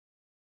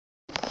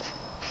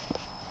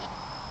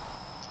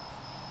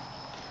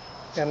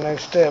Got no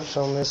steps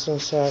on this one,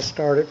 so I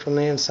started from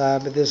the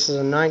inside, but this is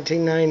a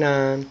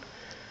 1999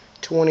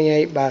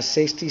 28 by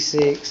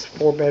 66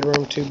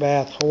 4-bedroom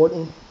 2-bath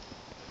Horton.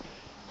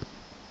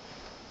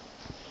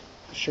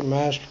 It's your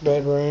master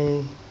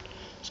bedroom.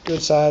 It's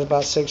good size,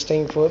 about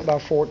 16 foot by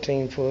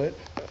 14 foot.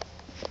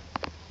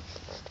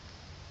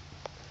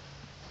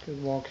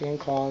 Good walk-in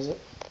closet.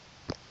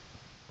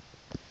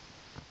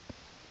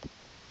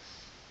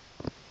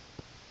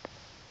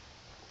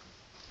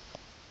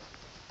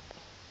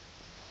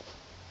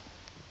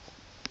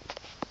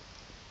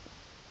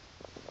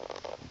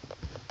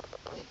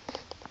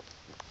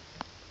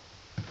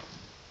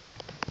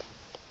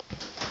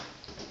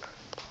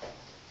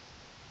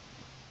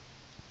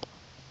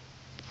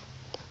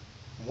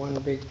 One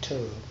big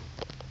tub.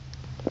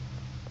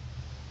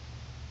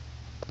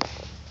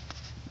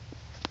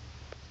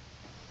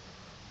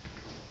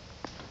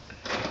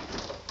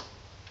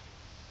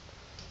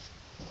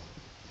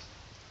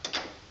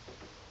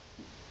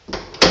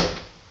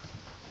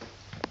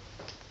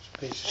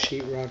 Piece of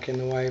sheetrock in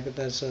the way, but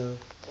that's a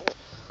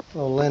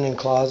little linen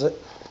closet.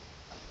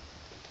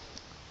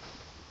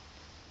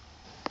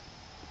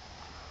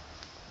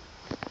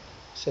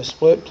 It's a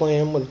split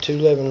plan with 2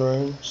 living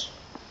rooms.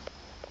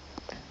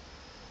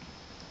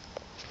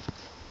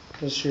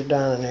 This is your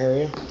dining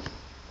area.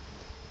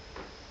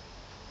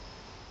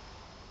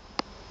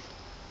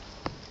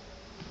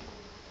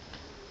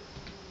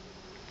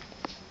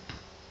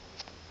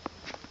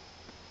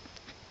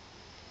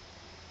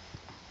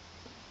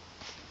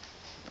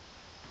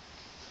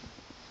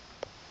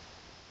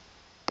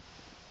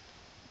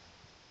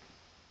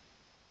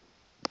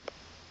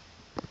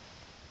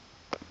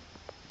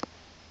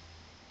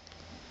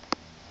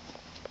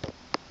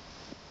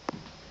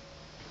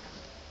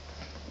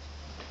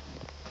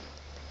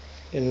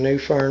 Get a new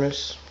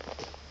furnace.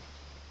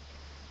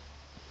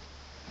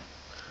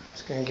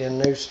 It's going to get a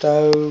new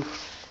stove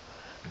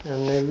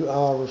and a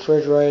new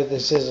refrigerator.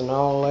 This is an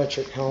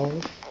all-electric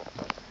home.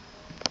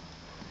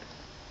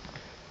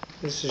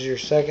 This is your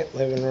second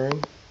living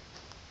room.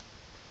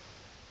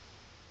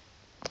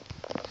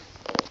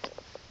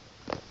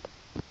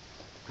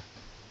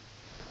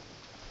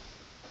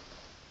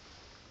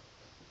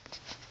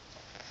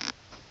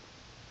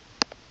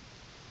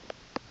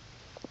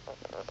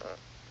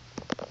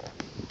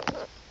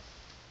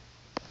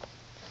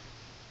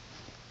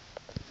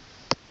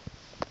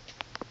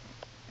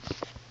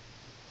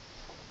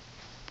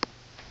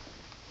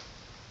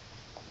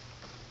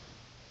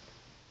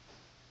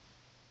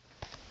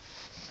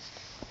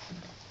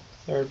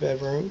 Third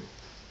bedroom.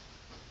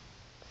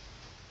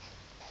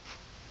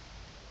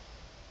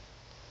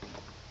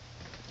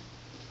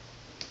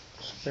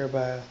 Spare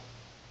bath.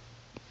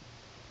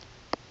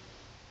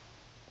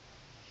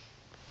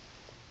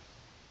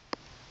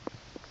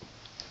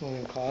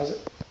 Linen closet.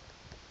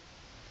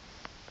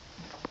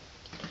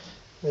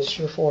 This is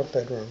your fourth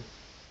bedroom.